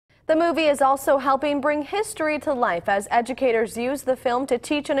The movie is also helping bring history to life as educators use the film to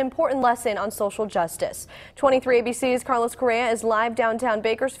teach an important lesson on social justice. 23 ABC's Carlos Correa is live downtown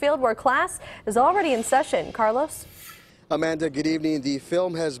Bakersfield where class is already in session. Carlos? Amanda, good evening. The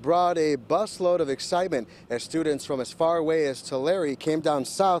film has brought a busload of excitement as students from as far away as Tulare came down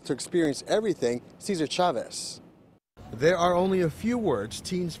south to experience everything Cesar Chavez. There are only a few words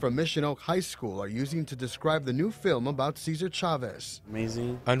teens from Mission Oak High School are using to describe the new film about Cesar Chavez.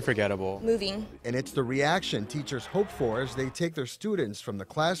 Amazing. Unforgettable. Moving. And it's the reaction teachers hope for as they take their students from the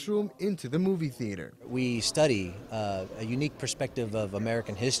classroom into the movie theater. We study a unique perspective of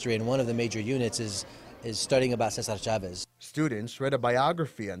American history, and one of the major units is studying about Cesar Chavez. Students read a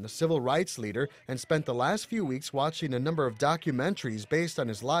biography on the civil rights leader and spent the last few weeks watching a number of documentaries based on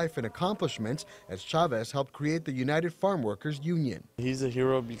his life and accomplishments as Chavez helped create the United Farm Workers Union. He's a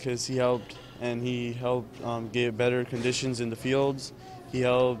hero because he helped give better conditions in the fields. He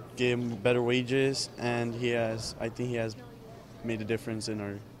helped give better wages, and I think he has made a difference in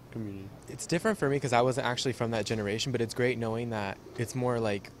our community. It's different for me because I wasn't actually from that generation, but it's great knowing that it's more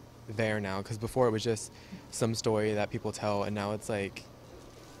like there now, because before it was just some story that people tell, and now it's like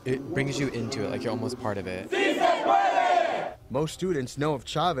it brings you into it, like you're almost part of it. Most students know of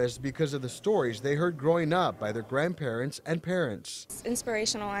Chavez because of the stories they heard growing up by their grandparents and parents. It's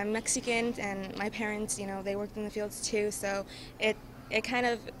inspirational. I'm Mexican, and my parents, they worked in the fields too, so it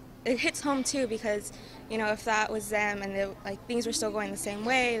hits home too, because if that was them and things were still going the same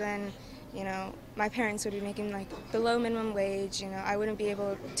way, then my parents would be making below minimum wage. I wouldn't be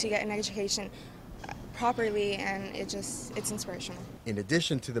able to get an education properly, and it's inspirational. In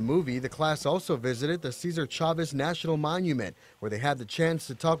addition to the movie, the class also visited the Cesar Chavez National Monument, where they had the chance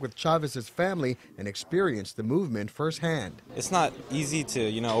to talk with Chavez's family and experience the movement firsthand. It's not easy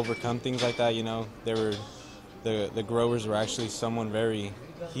to, overcome things like that. The growers were actually someone very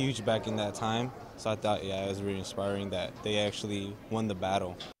huge back in that time. So I thought, it was really inspiring that they actually won the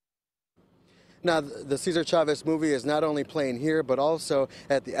battle. Now, the Cesar Chavez movie is not only playing here, but also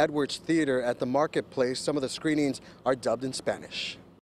at the Edwards Theater at the Marketplace. Some of the screenings are dubbed in Spanish.